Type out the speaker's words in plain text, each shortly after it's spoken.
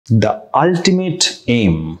The ultimate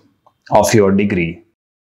aim of your degree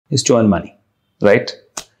is to earn money, right?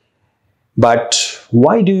 But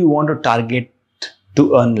why do you want to target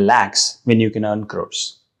to earn lakhs when you can earn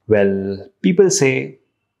crores? Well, people say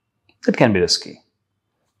that can be risky.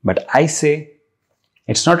 But I say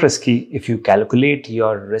it's not risky if you calculate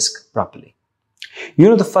your risk properly. You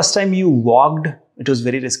know, the first time you walked, it was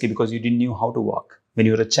very risky because you didn't know how to walk. When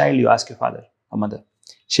you were a child, you ask your father or mother.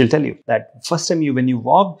 She'll tell you that first time when you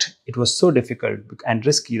walked, it was so difficult and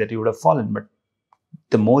risky that you would have fallen. But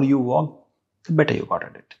the more you walk, the better you got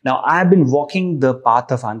at it. Now, I've been walking the path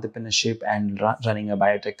of entrepreneurship and running a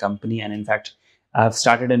biotech company. And in fact, I've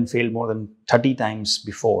started and failed more than 30 times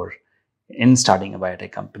before in starting a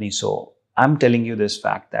biotech company. So I'm telling you this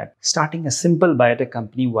fact that starting a simple biotech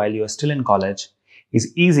company while you're still in college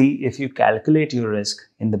is easy if you calculate your risk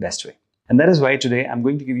in the best way. And that is why today I'm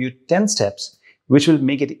going to give you 10 steps which will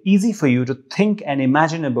make it easy for you to think and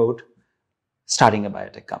imagine about starting a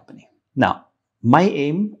biotech company. Now, my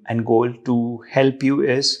aim and goal to help you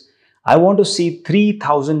is I want to see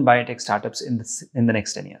 3,000 biotech startups in the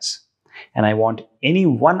next 10 years. And I want any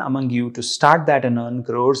one among you to start that and earn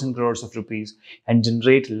crores and crores of rupees and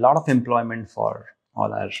generate a lot of employment for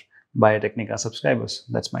all our Biotechnica subscribers.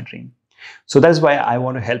 That's my dream. So that's why I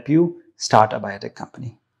want to help you start a biotech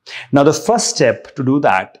company. Now, the first step to do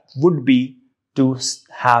that would be to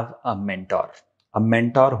have a mentor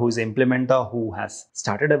who is an implementer, who has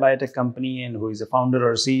started a biotech company and who is a founder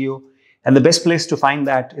or CEO. And the best place to find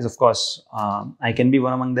that is, of course, I can be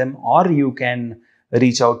one among them, or you can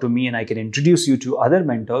reach out to me and I can introduce you to other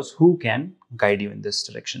mentors who can guide you in this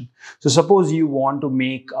direction. So suppose you want to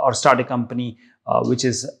make or start a company which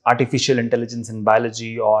is artificial intelligence in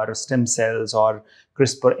biology or stem cells or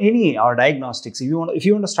CRISPR, or diagnostics. If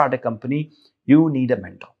you want to start a company, you need a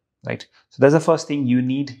mentor, right? So that's the first thing. You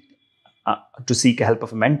need to seek help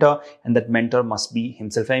of a mentor, and that mentor must be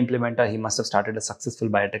himself an implementer. He must have started a successful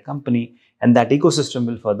biotech company, and that ecosystem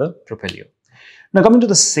will further propel you. Now, coming to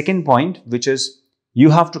the second point, which is you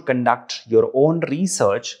have to conduct your own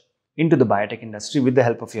research into the biotech industry with the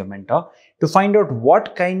help of your mentor to find out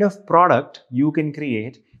what kind of product you can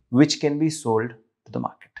create which can be sold to the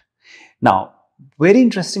market. Now, very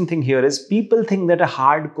interesting thing here is people think that a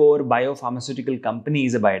hardcore biopharmaceutical company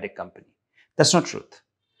is a biotech company. That's not truth.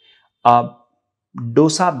 A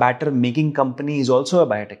dosa batter making company is also a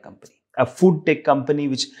biotech company. A food tech company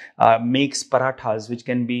which makes parathas, which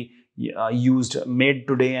can be made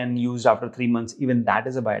today and used after 3 months, even that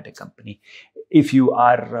is a biotech company. If you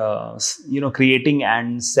are creating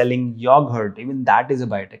and selling yogurt, even that is a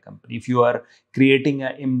biotech company. If you are creating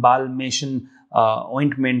an embalmation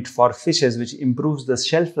ointment for fishes which improves the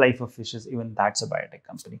shelf life of fishes, even that's a biotech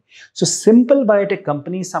company. So simple biotech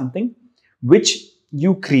company is something which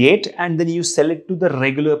you create and then you sell it to the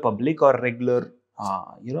regular public or regular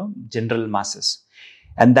general masses.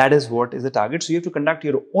 And that is what is the target. So you have to conduct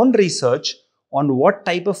your own research on what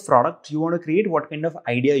type of product you want to create, what kind of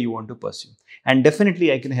idea you want to pursue. And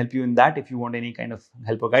definitely I can help you in that. If you want any kind of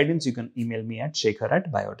help or guidance, you can email me at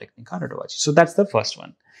shekhar@biotechnica.org. So that's the first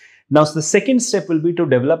one. Now, so the second step will be to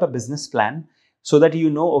develop a business plan so that you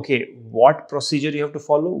know, okay, what procedure you have to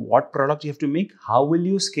follow, what product you have to make, how will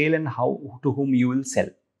you scale, and to whom you will sell.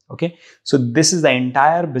 Okay, so this is the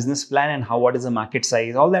entire business plan and what is the market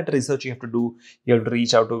size, all that research you have to do. You have to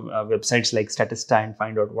reach out to websites like Statista and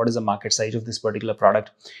find out what is the market size of this particular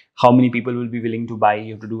product, how many people will be willing to buy.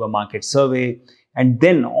 You have to do a market survey. And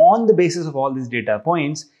then on the basis of all these data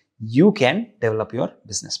points, you can develop your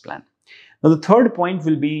business plan. Now, the third point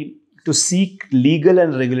will be to seek legal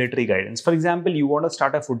and regulatory guidance. For example, you want to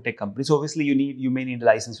start a food tech company. So obviously you may need a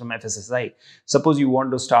license from FSSAI. Suppose you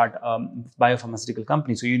want to start a biopharmaceutical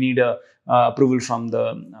company. So you need a approval from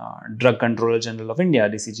the Drug Controller General of India,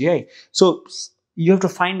 DCGI. So you have to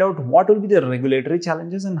find out what will be the regulatory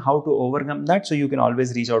challenges and how to overcome that. So you can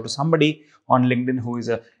always reach out to somebody on LinkedIn who is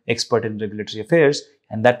an expert in regulatory affairs,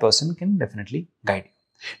 and that person can definitely guide you.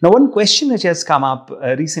 Now, one question which has come up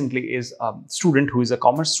recently is a student who is a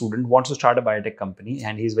commerce student wants to start a biotech company,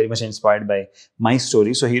 and he's very much inspired by my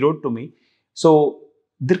story. So he wrote to me. So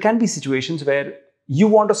there can be situations where you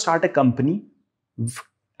want to start a company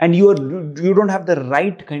and you don't have the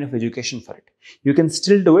right kind of education for it. You can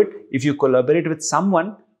still do it if you collaborate with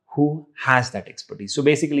someone who has that expertise. So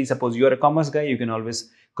basically, suppose you are a commerce guy, you can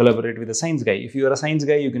always collaborate with a science guy. If you are a science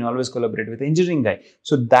guy, you can always collaborate with an engineering guy.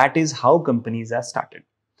 So that is how companies are started.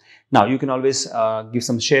 Now, you can always give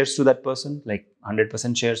some shares to that person, like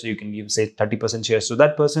 100% shares. So you can give, say, 30% shares to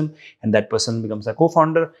that person, and that person becomes a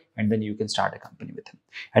co-founder, and then you can start a company with him.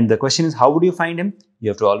 And the question is, how would you find him? You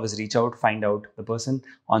have to always reach out, find out the person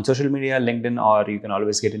on social media, LinkedIn, or you can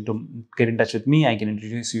always get in touch with me. I can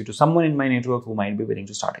introduce you to someone in my network who might be willing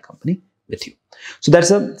to start a company with you. So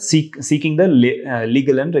that's seeking the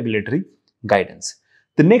legal and regulatory guidance.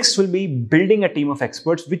 The next will be building a team of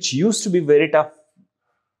experts, which used to be very tough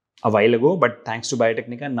a while ago, but thanks to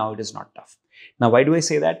Biotechnica, now it is not tough. Now, why do I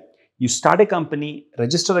say that? You start a company,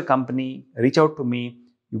 register a company, reach out to me.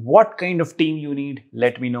 What kind of team you need,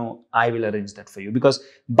 let me know. I will arrange that for you, because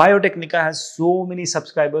Biotechnica has so many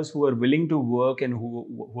subscribers who are willing to work and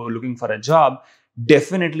who are looking for a job.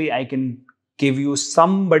 Definitely, I can give you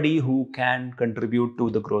somebody who can contribute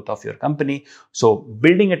to the growth of your company. So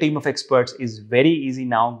building a team of experts is very easy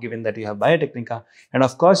now, given that you have Biotechnica. And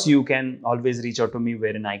of course, you can always reach out to me,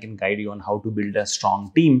 wherein I can guide you on how to build a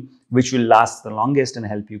strong team which will last the longest and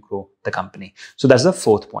help you grow the company. So that's the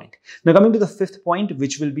fourth point. Now, coming to the fifth point,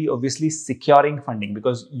 which will be obviously securing funding,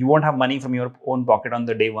 because you won't have money from your own pocket on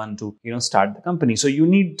the day one to start the company. So you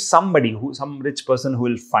need somebody, some rich person who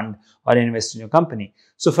will fund or invest in your company.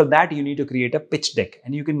 So for that, you need to create a pitch deck,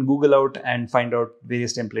 and you can Google out and find out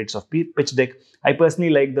various templates of pitch deck. I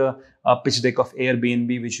personally like the pitch deck of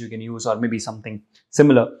Airbnb, which you can use, or maybe something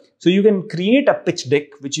similar. So you can create a pitch deck,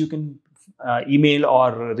 which you can email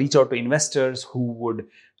or reach out to investors who would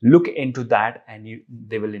look into that, and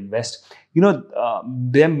they will invest. There are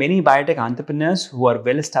many biotech entrepreneurs who are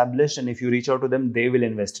well established, and if you reach out to them, they will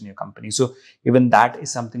invest in your company. So even that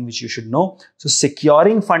is something which you should know. So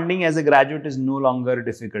securing funding as a graduate is no longer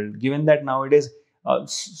difficult, given that nowadays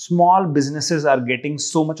small businesses are getting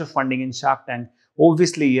so much of funding in Shark Tank.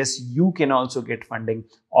 Obviously, yes, you can also get funding.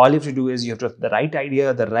 All you have to do is you have to have the right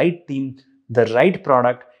idea, the right team, the right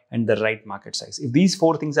product, and the right market size. If these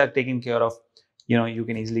four things are taken care of, you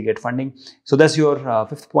can easily get funding. So that's your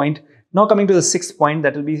fifth point. Now coming to the sixth point,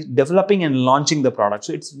 that will be developing and launching the product.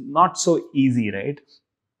 So it's not so easy, right?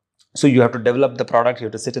 So you have to develop the product. You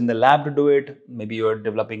have to sit in the lab to do it. Maybe you're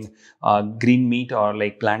developing green meat or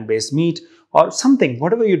like plant-based meat or something,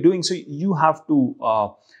 whatever you're doing. So you have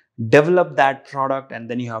to develop that product, and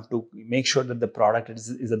then you have to make sure that the product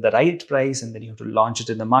is at the right price, and then you have to launch it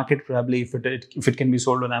in the market. Probably if it can be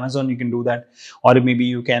sold on Amazon, you can do that. Or maybe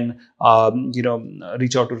you can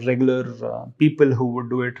reach out to regular people who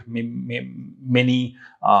would do it. Many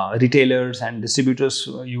retailers and distributors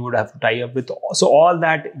you would have to tie up with. So all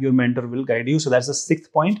that your mentor will guide you. So that's the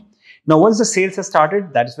sixth point. Now, once the sales has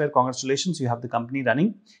started, that is where, congratulations, you have the company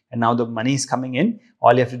running, and now the money is coming in.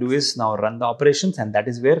 All you have to do is now run the operations, and that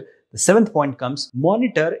is where the seventh point comes.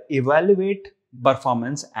 Monitor, evaluate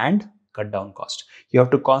performance, and cut down cost. You have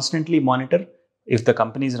to constantly monitor if the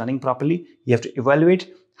company is running properly. You have to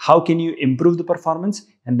evaluate how can you improve the performance,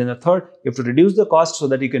 and then the third, you have to reduce the cost so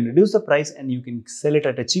that you can reduce the price and you can sell it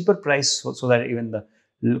at a cheaper price, so that even the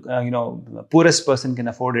poorest person can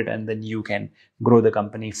afford it, and then you can grow the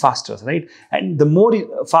company faster, right? And the more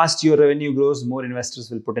fast your revenue grows, more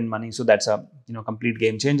investors will put in money. So that's a complete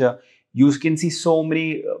game changer. You can see so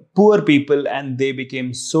many poor people, and they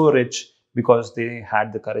became so rich because they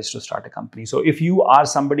had the courage to start a company. So if you are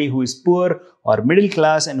somebody who is poor or middle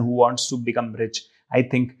class and who wants to become rich, I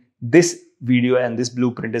think this video and this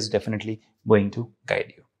blueprint is definitely going to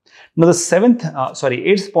guide you. Now, the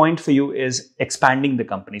eighth point for you is expanding the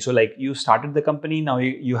company. So like you started the company, now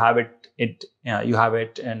you have it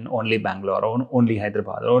in only Bangalore, or only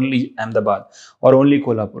Hyderabad, or only Ahmedabad, or only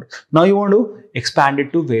Kolhapur. Now you want to expand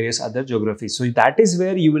it to various other geographies. So that is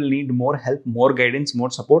where you will need more help, more guidance,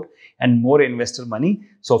 more support, and more investor money.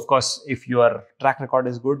 So of course, if your track record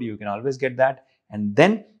is good, you can always get that. And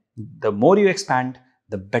then the more you expand,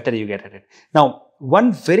 the better you get at it. Now,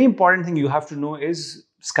 one very important thing you have to know is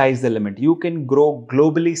sky's the limit. You can grow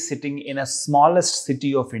globally sitting in a smallest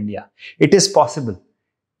city of India. It is possible,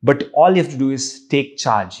 but all you have to do is take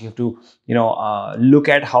charge. You have to, look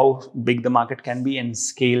at how big the market can be and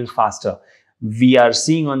scale faster. We are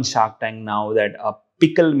seeing on Shark Tank now that a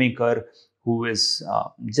pickle maker who is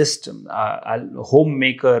just a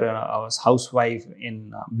homemaker, a housewife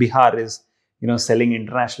in Bihar is selling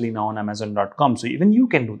internationally now on Amazon.com. So even you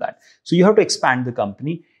can do that. So you have to expand the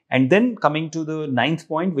company. And then coming to the ninth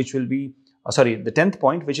point, which will be, the 10th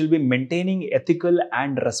point, which will be maintaining ethical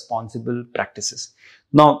and responsible practices.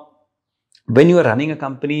 Now, when you are running a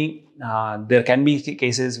company, there can be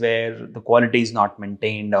cases where the quality is not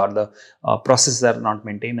maintained or the processes are not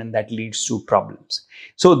maintained, and that leads to problems.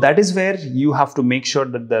 So that is where you have to make sure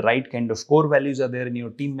that the right kind of core values are there in your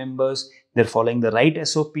team members. They're following the right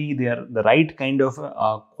SOP. The right kind of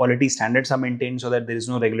quality standards are maintained so that there is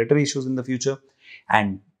no regulatory issues in the future.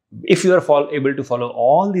 And if you are able to follow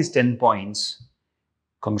all these 10 points,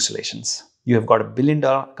 congratulations. You have got $1 billion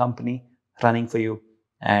company running for you.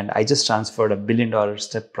 And I just transferred $1 billion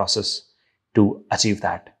step process to achieve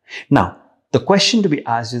that. Now, the question to be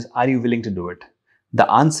asked is, are you willing to do it? The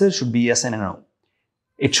answer should be yes and no.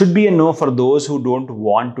 It should be a no for those who don't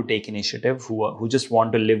want to take initiative, who just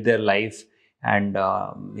want to live their life and,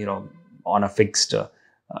 on a fixed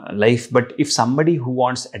life. But if somebody who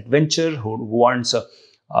wants adventure, who wants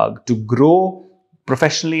to grow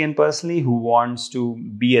professionally and personally, who wants to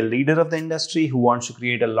be a leader of the industry, who wants to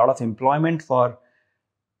create a lot of employment for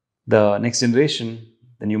the next generation,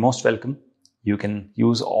 then you're most welcome. You can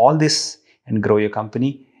use all this and grow your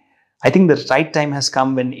company. I think the right time has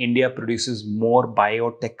come when India produces more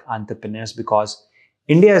biotech entrepreneurs, because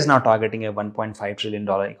India is now targeting a $1.5 trillion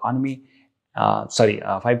economy.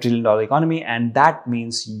 $5 trillion economy, and that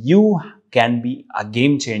means you can be a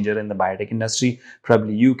game changer in the biotech industry.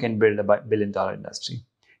 Probably you can build a $1 billion industry.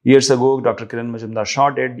 Years ago, Dr. Kiran Majumdar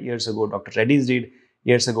Shaw did. Years ago, Dr. Reddy's did.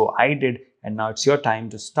 Years ago, I did. And now it's your time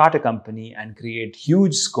to start a company and create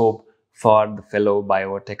huge scope for the fellow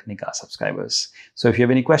Biotechnica subscribers. So if you have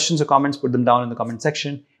any questions or comments, put them down in the comment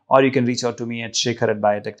section, or you can reach out to me at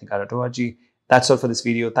shekhar@biotechnica.org. That's all for this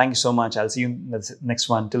video. Thank you so much. I'll see you in the next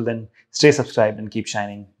one. Till then, stay subscribed and keep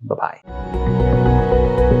shining. Bye-bye.